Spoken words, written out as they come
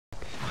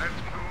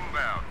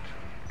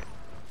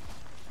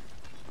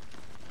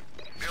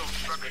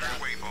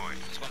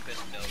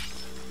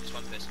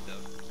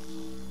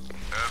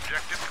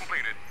Objective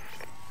completed.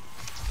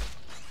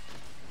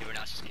 Everyone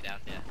else just get out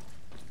there.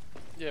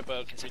 Yeah,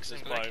 but it's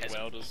just by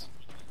welders.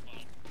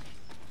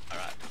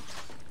 Alright.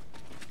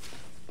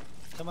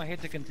 Someone hit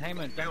the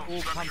containment, don't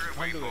all come to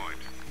conduit.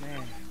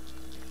 Man.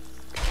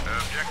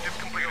 Objective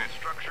completed.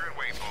 Structure and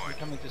waypoint. We're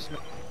coming to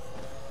smoke.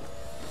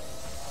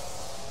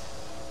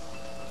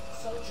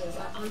 Soldiers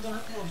are under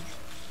attack.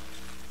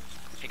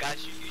 Hey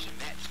guys, you use your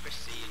map, just press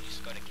C and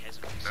just go to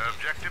chasm.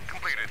 Objective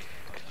completed.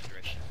 Go in one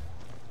direction.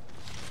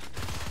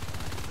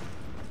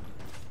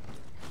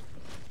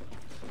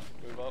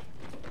 Move up.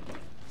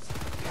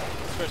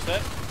 Let's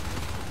that.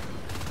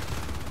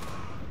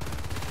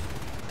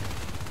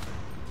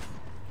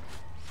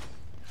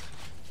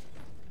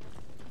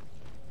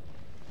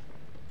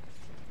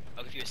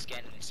 I'll give you a scan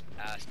and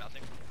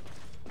smelting.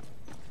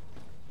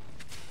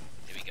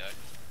 There we go.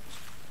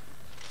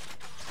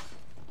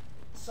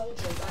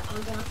 Soldiers are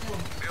under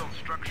attack. Build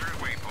structure and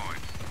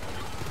waypoint.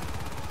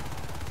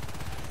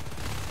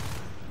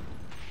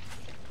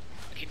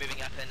 I keep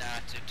moving up and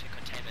to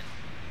containment.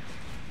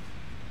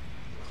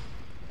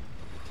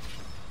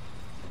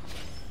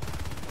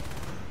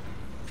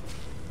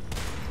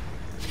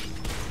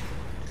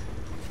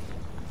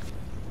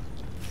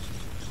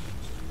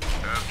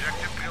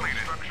 Objective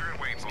completed. Structure and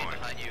waypoint.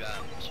 Behind you,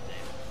 what's your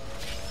name?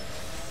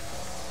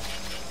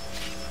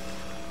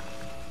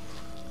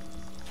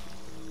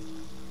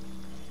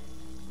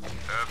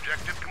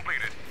 Objective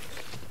completed.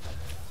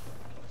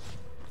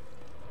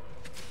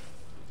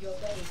 Your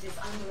base is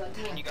under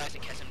attack. Can you guys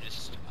at chasm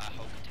just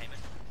hold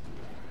containment?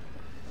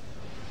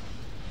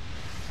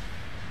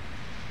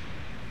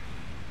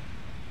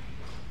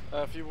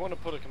 If you want to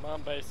put a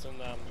command base in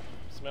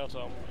smelter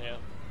on here,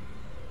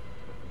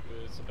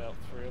 there's about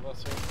 3 of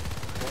us here.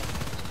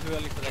 Too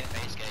early for that.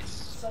 Base gates.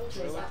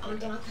 Soldiers are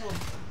under attack.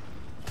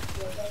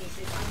 Your base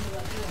is under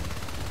attack.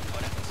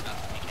 Hold up and stuff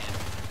if you can.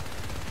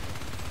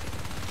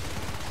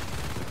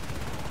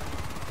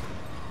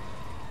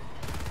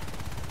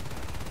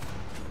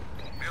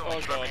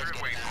 Build structure and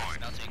Get waypoint.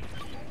 smelting.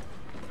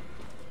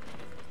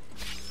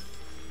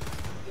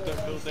 Your Don't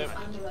build base is that,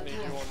 under need you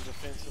attack. on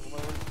defense at the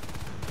moment.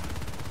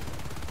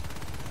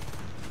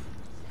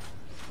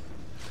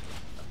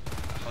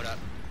 Hold up.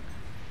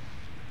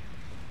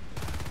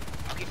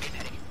 I'll keep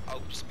mid-packing.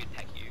 I'll just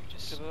mid-pack you.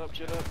 Just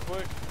Get up,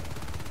 quick.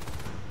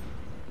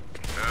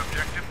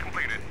 Objective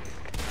completed.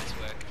 nice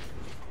work.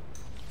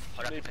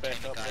 Hold up Need the back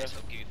containment up guys,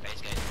 there. I'll give you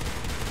base gate.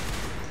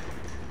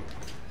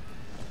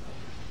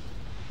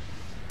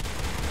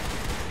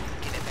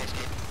 Get that base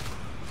gate.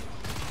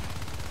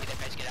 Get that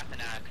base gate up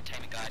and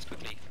containment guys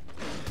quickly.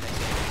 Base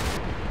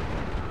gate.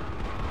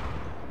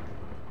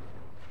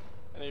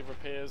 Any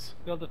repairs?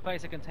 Build the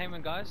face of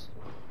containment, guys.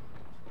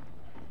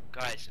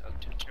 Guys, oh,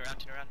 turn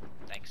around.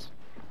 Thanks.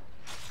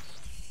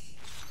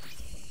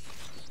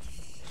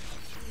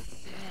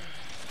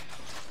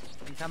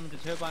 Incoming to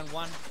turbine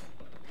 1.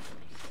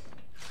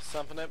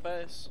 Something at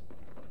base.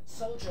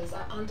 Soldiers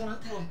are under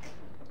attack.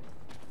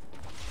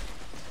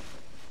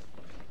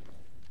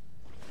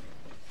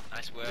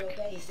 Nice Your work.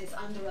 base is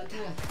under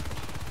attack.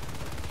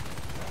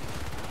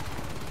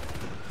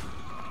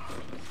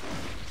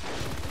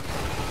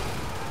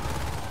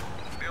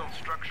 Build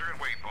structure and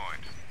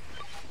waypoint.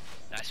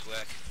 Nice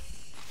work.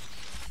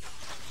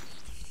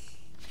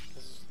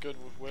 This is good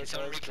work. Can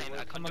someone guys, good reclaim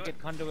work. that Someone conduit? get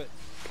conduit.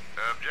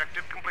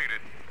 Objective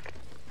completed.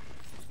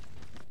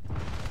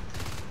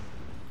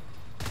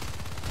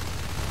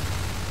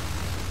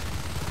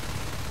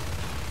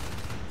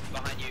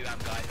 Behind you, guy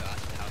who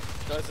asked for help.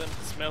 Guys in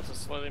the smelter,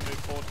 slowly move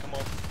forward, come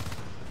on.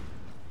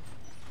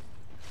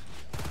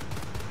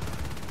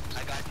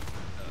 I got.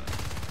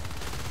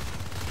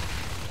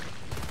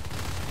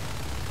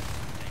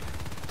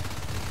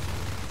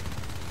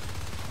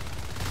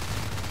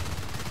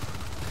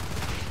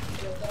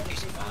 Your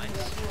base is Fine. under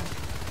attack.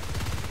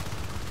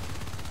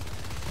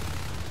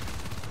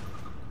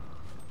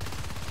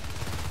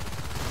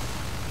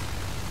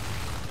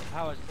 The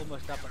power's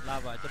almost up at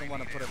lava. I didn't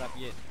want to put it up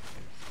yet.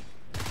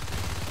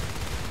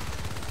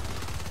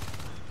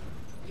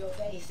 Your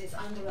base is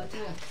under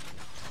attack.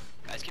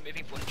 Guys, keep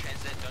moving forward in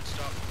transit. Don't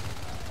stop.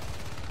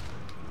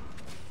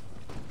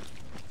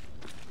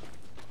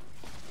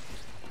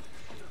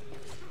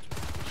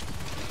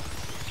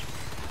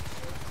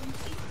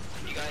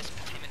 You guys,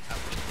 containment up.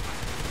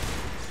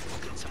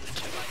 Can someone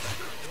check like that?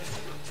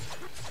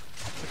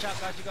 Watch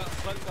out, guys. You got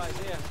float guys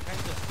there.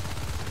 Transit.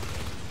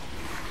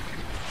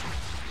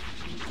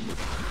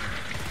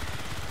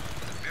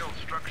 Build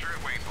structure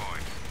and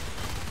waypoint.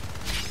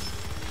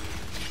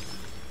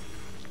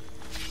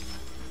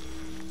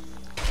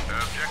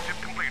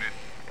 Objective completed.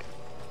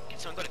 Can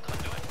someone go to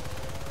conduit?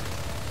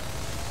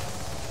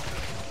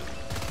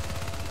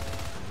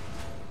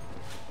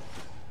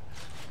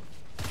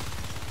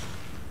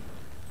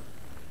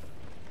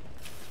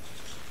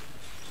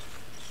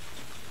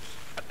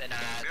 Up and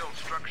Build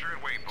structure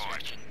and waypoint.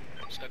 direction.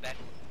 Just go back.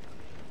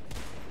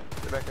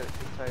 Get back at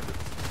containment.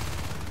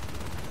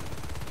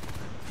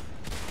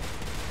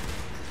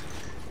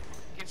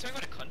 Can someone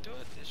go to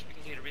conduit? We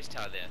can get a rest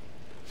tower there.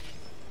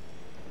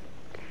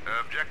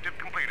 Objective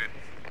completed.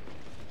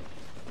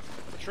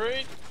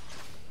 Retreat!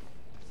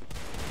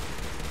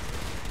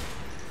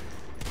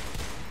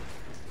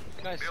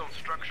 Guys, Build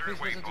structure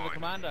please listen to the waypoint.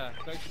 commander.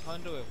 Go to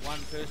conduit, one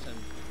person.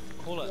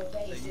 Call Your it.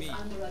 base Say is me.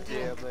 under attack.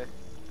 Yeah, mate.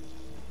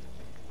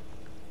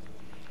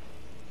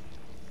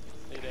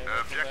 Need ammo from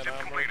that Objective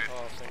armory. completed.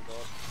 Oh, thank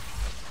God.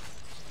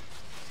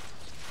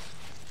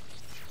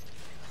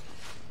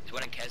 There's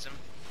one in Chasm.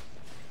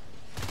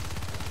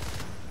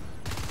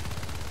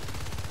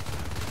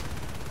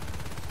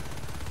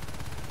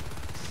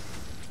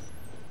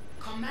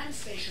 Command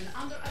station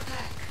under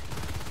attack.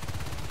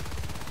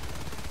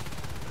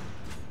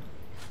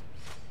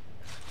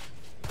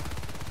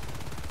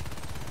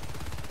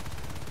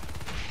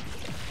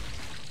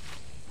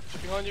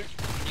 Behind you.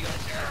 Can you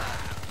guys,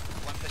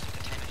 one person in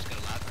containment just go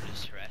to lab and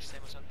just harass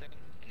them or something?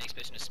 The next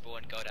person to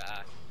spawn, go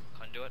to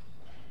conduit.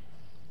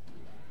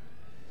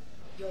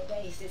 Your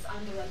base is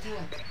under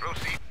attack.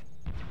 Proceed.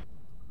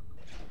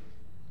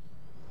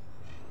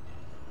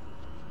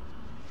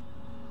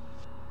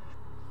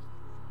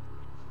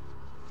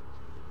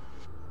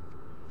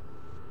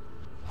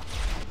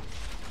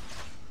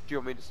 Do you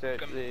want me to start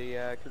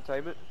the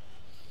containment?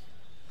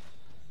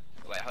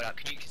 Wait, hold up.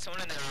 Can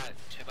someone in the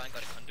turbine go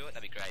to conduit?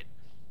 That'd be great.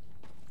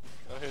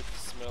 I'll head to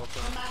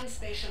smelting. Command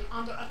station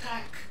under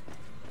attack.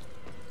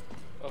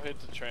 I'll head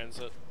to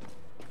transit.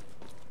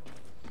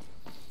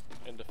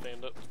 And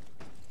defend it.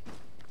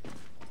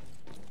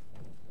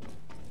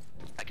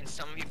 Can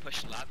some of you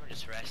push lava and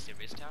just harass the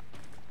res tower?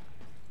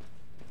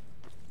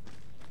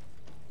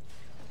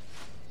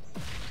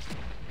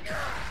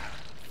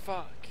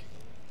 Fuck.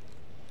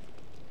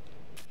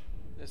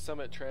 There's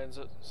some at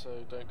transit, so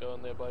don't go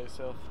in there by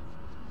yourself.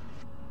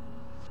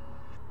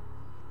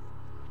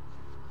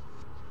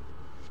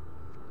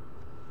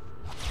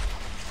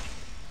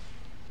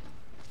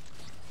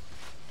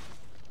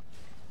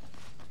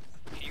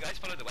 Can you guys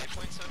follow the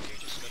waypoint, some of you?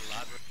 Just go to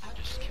lava and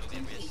just kill the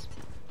res.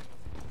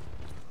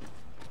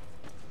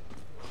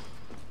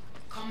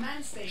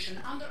 Command station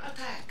under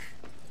attack.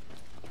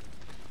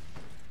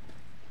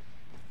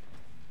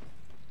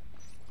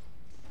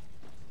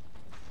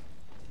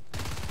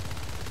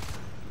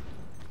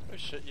 Oh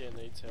shit, yeah,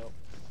 needs help.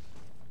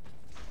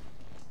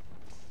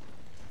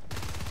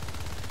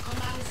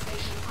 Command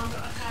station under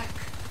attack.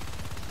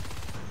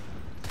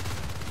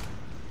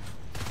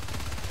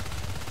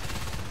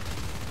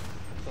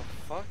 What the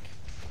fuck?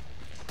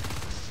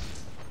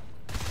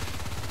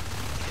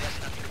 There's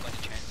enough people going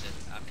to transit.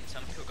 Can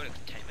some people go to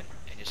containment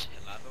and just hit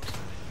lava or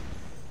something?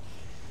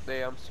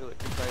 Yeah, I'm still at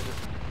containment.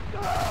 I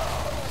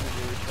need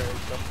to return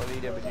stuff. I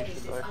need Your base ammunition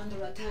is though.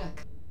 under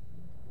attack.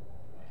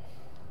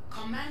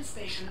 Command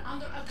station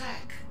under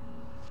attack.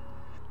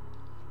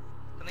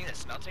 Something that's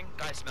smelting?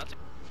 Guys, smelting.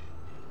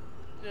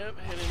 Yep,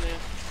 head in there.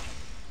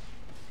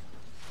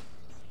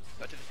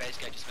 Go to the phase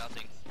gate, just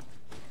melting.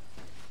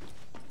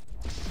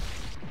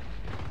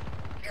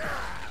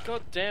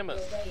 God damn Your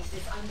it. base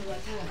is under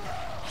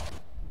attack.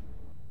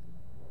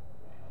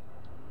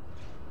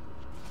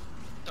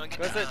 Someone get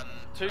Guys, the, that-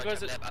 two proton guys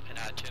that- lab up in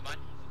turbine.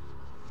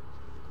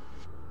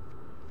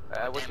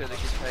 What's Damn, the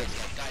lost the containment?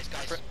 phase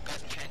gate.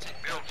 Guys in transit.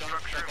 Build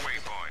structure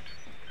waypoint.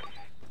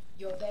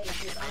 Your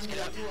base is under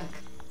attack.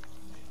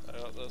 I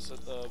got this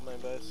at the main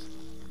base.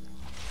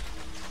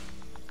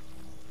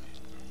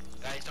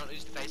 Guys, don't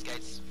lose the phase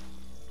gates.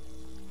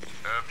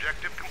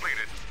 Objective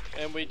completed.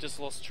 And we just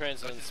lost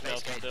transit Go to and the phase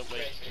smelting, gate. didn't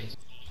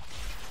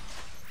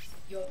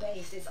we? Your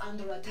base is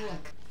under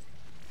attack.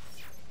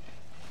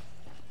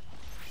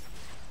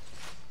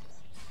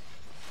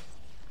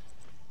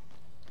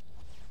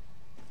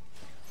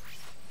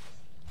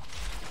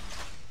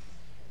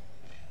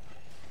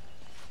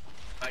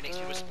 Alright, next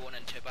people spawn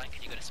in turbine.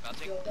 Can you go to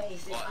smelting? Your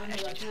base is Or under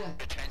actually just go attack.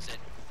 to transit.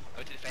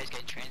 Go to the phase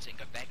gate transit and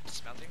go back to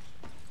smelting.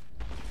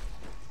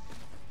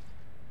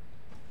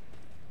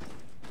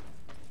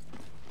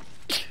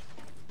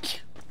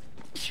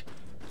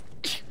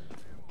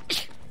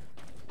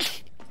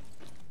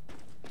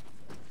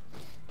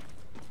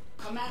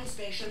 Command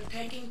station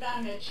taking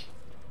damage.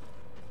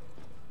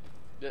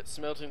 Yeah,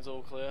 smelting's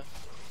all clear.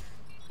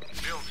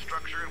 Build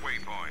structure and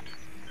waypoint.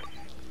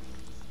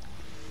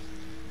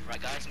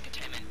 Right, guys in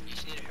containment, you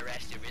just need to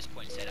harass the res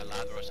point, set a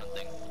lava or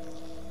something.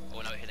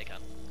 Oh no, here they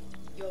come.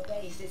 Your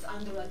base is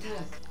under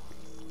attack.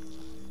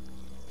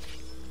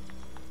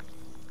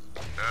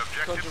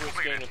 Objective Contra was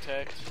getting completed.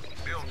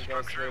 attacked. Build Some guys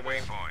structure and through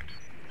there. waypoint.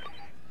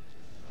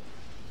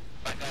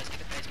 Right guys, get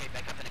the phase gate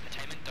back up in the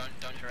containment,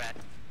 don't harass.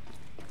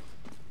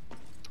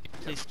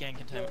 Please scan Your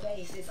containment.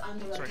 base is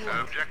under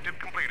attack. Objective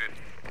completed.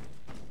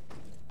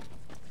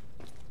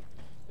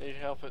 Need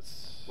help,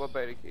 it's... What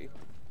beta key?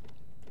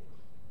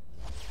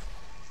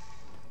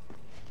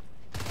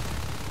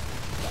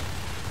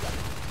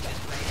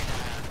 Just lay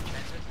in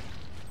transit.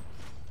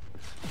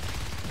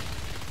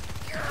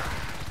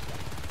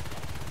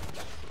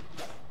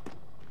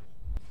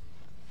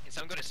 Can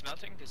someone go to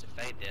smelting? There's a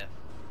fade there.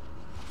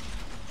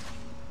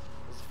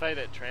 There's a fade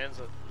at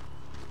transit.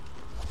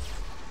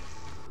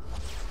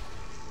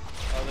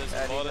 Oh, there's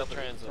a Need lot help at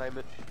at transit.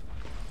 containment.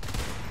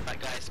 Right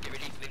guys, get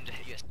ready for them to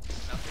hit you.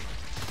 Smelting.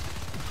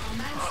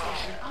 Command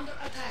station under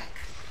attack.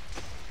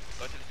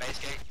 Go to the phase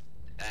gate.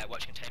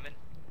 Watch containment.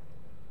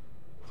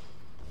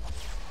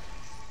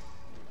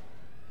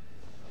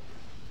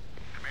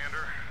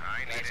 Commander,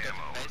 I Guys, need go to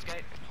ammo. the phase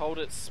gate. Hold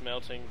it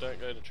smelting, don't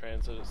go to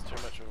transit, it's too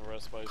much of a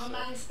risk by yourself.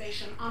 Command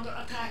station under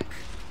attack.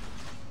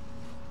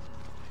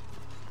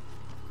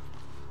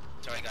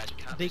 Sorry guys,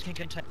 we can't. Beacon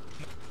contain.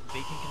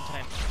 Beacon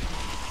contain.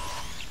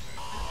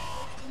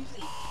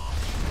 Complete.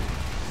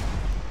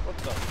 What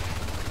the?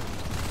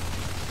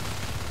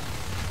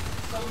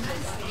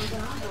 Command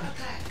station under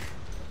attack.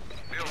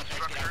 Build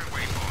structure and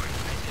waypoint.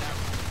 Phase gate out.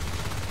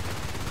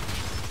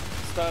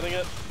 Starting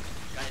it.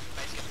 Guys,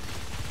 phase gate.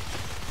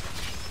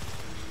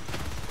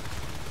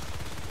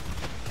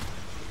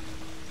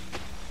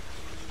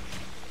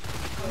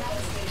 Command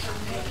station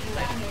taking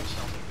damage.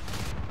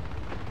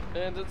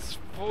 And it's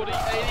 40, 80,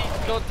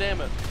 god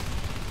damn it.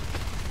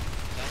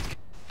 Guys,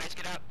 phase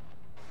gate out.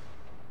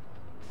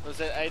 Was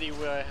that 80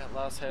 where I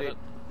last had it?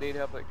 Need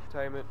help at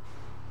containment.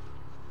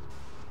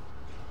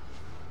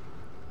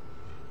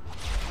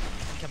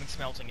 Incoming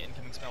smelting.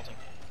 Incoming smelting.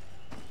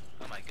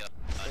 Oh my god.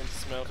 And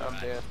smelting. I'm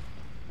dead.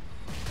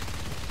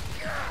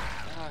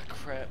 Ah,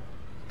 crap.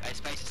 Guys,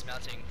 phase is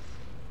melting.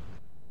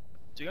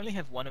 Do you only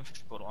have one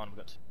infantry portal on? We've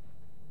got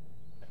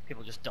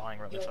people just dying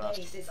really Your fast.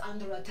 base is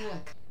under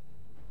attack.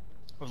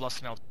 We've lost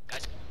smelt.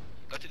 Guys,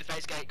 go through the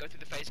phase gate. Go through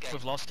the phase gate.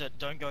 We've lost it.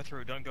 Don't go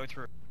through. Don't go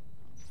through.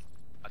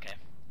 Okay.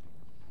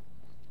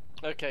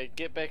 Okay,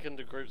 get back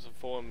into groups of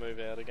 4 and move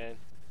out again.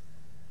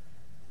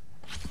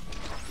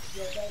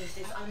 Your base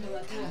is under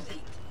attack.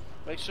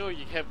 Make sure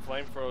you have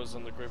flamethrowers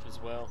in the group as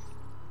well.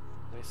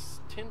 They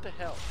tend to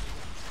help.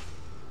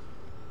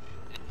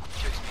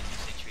 Too expensive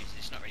centuries.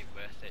 It's not really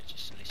worth it.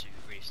 Just unless you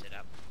really set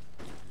up.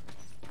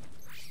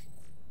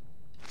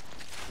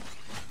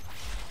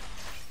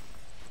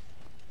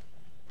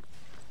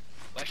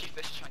 Well, actually,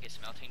 first try and get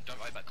smelting. Don't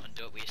worry about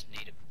conduit. We just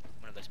need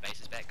one of those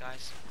bases back,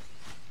 guys.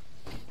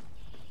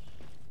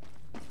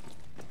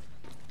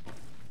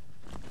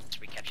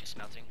 Let's recapture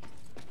smelting.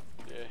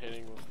 Yeah,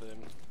 heading with them.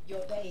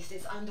 Your base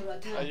is under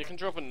attack. You can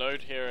drop a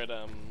node here at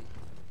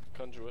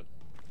Conduit.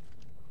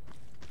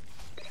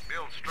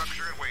 Build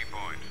structure and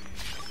waypoint.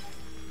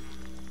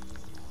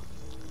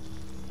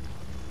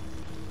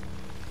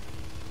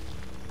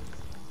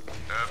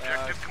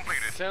 Objective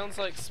completed. Sounds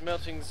like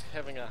smelting's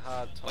having a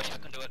hard Watch time.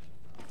 out, conduit.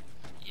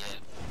 Yeah.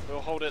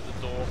 We'll hold at the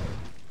door.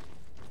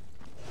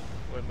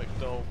 Where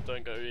McDowell,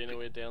 don't go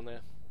anywhere down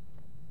there.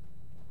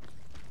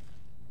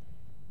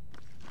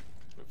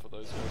 Wait for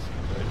those guys to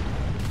come back.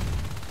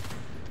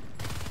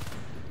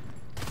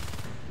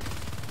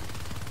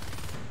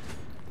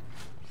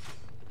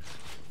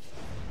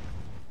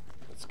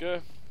 Let's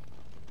go.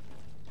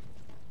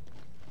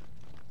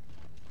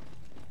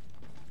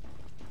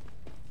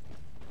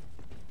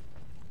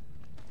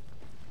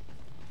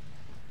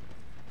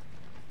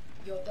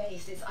 Your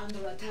base is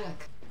under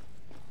attack.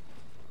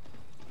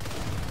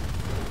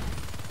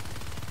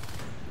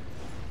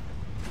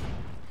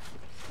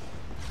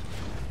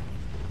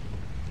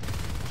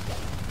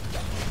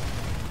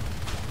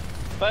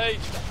 Page!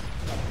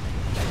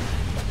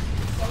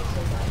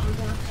 Soldiers are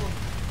under attack.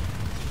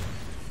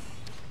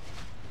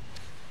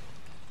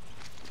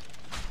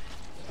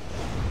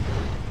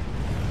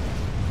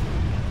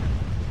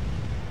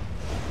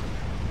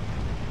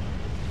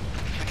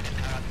 Try to get that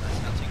car out of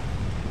smelting.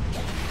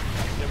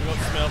 Yeah, we got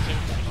smelting,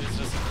 which is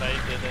just a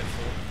fade there, that's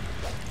all.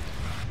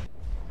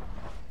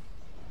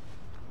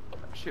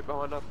 Shit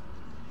behind us.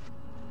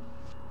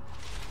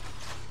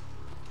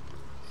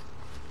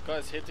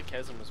 Guys, head to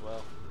Chasm as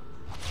well.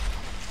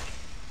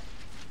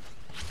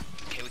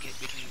 Okay, we can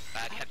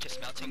capture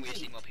smelting. We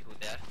just need more people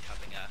there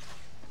helping.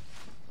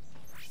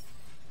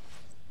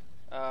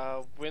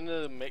 When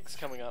are the mechs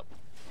coming up?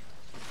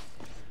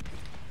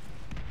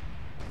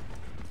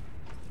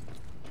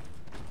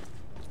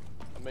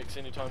 A mech's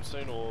anytime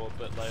soon or a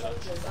bit later?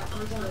 Soldiers are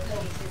under attack.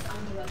 Your base is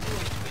under attack.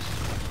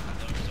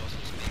 The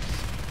resources mix.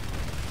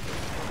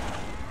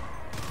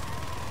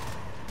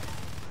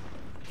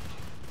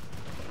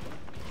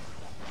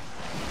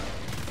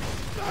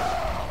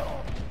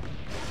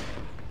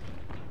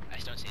 I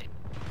just don't see it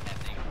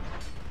happening.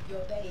 Your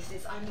base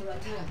is under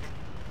attack.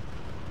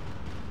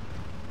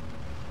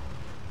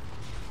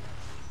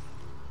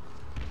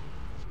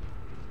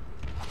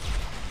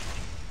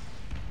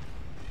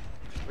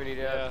 We need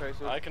Yeah,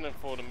 tracers. I can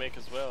afford a mech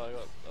as well, I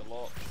got a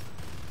lot.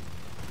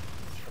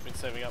 I've been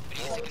saving up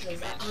for more.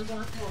 Soldiers are under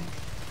attack.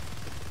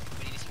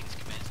 We need to see this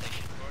command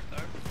station for it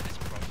though. That's a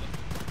problem.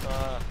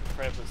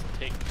 Crap is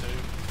tech too,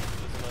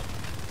 isn't it?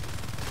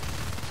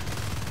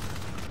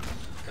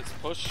 Let's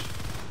push. You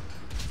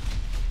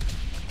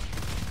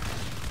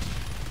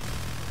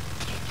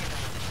can get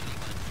around the shitty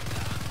one.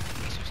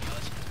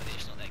 Exoskeletons, but they're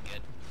just not that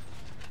good.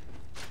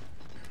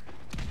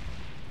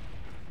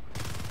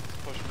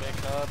 Push mech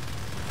hard.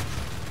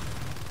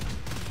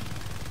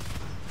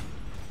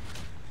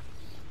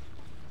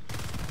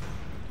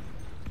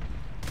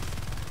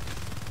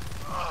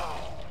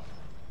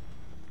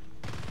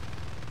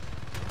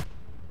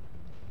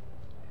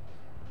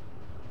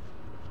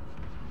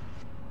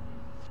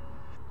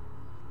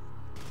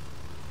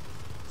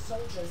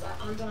 Soldiers are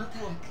under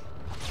attack.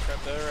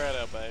 Crap, they're at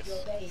our base.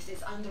 Your base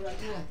is under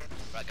attack.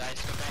 Right guys,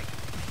 go back.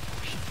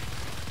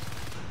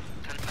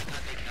 I can't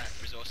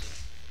take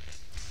resources.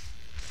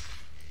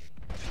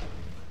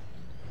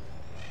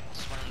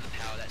 Just one on the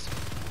power, that's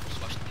all.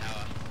 Just watch the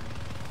power.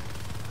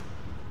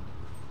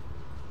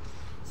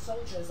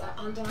 Soldiers are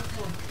under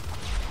attack.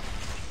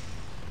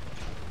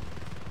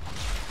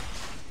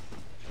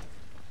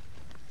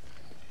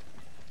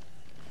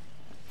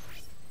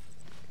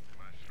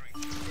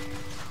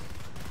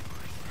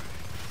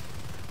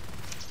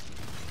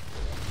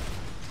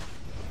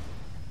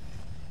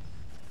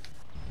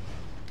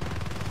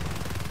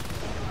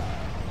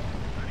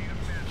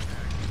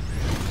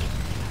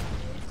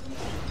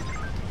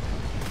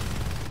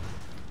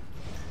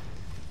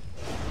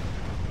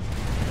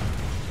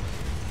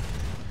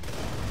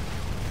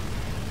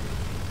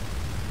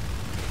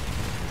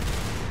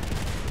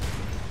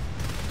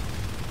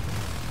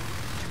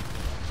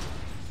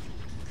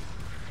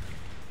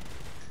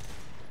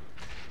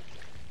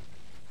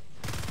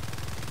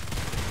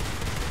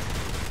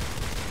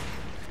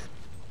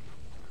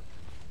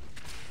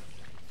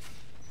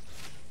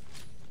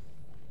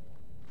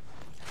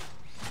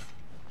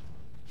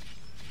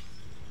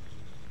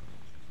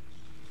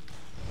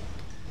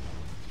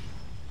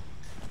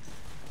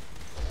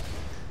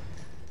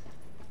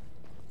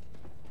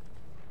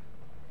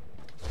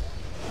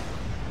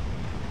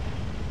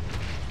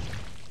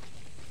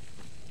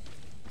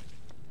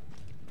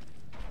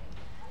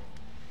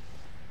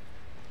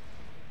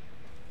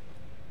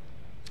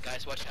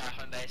 Guys, watch our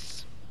home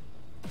base.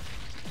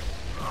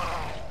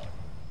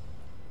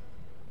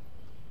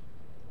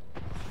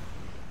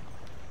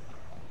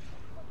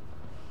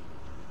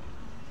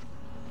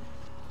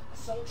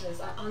 Soldiers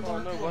are under Oh,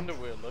 attack. no wonder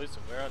we're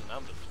losing. We're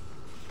outnumbered.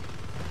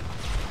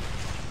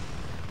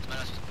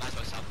 Might as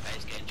well start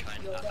base again, try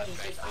and Your base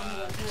upgrade is for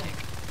under attack.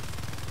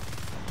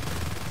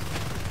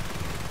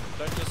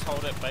 Don't just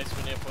hold at base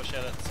when you push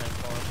out at the same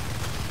time.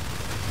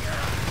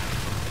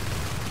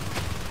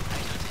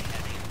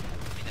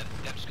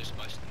 They've just got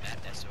most of the map,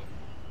 that's all.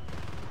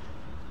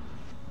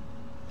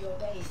 Your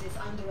base is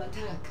under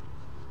attack.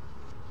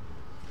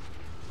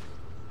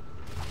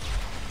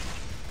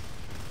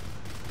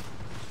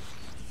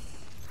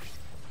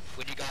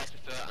 Would you guys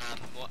prefer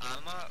more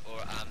armor or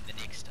the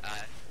next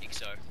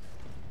XO?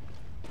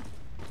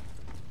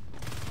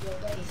 Your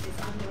base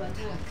is under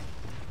attack.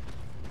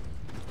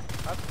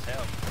 Hard to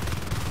tell.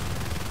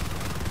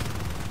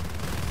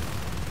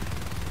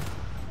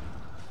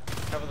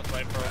 Cover the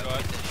flamethrower,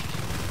 guys.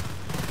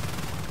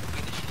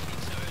 Get the shit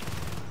XO in.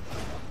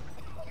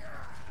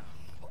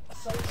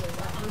 Soldiers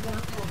are under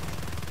attack.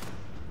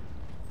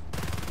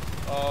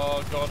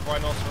 Oh god,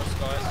 rhinoceros,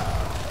 guys.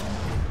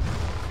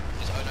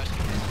 Just oh no,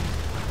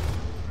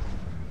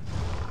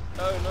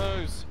 Oh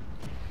noes.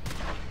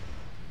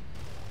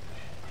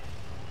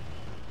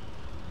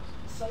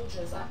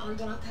 Soldiers are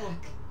under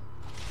attack.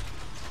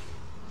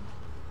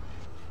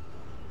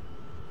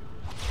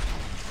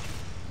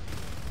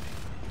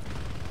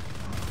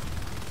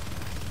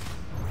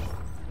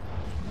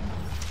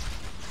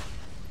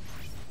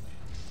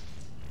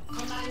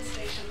 Command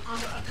station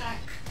under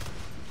attack.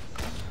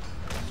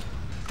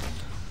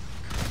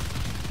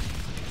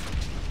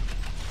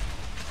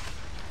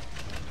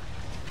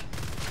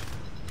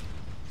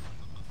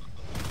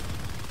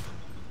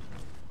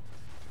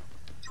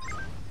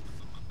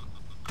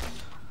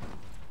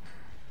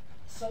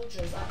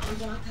 Soldiers are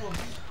under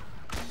attack.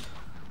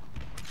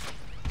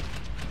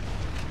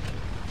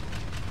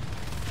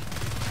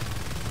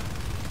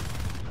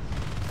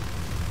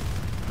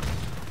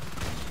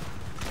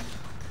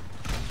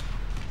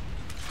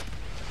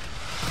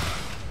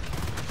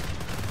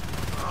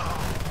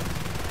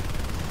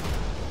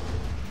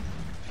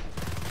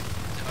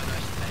 Your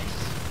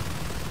base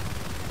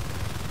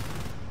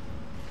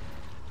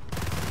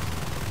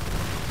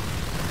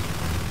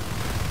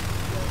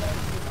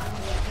is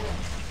under attack.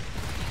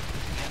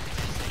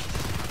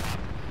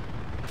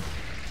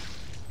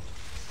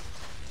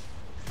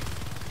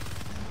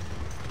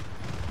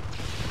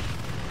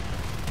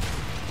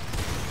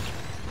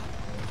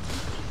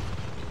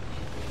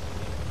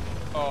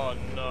 Oh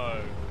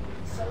no.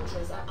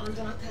 Soldiers are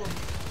under attack.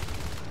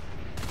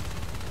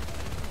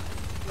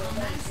 Your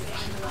base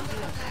is under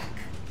attack.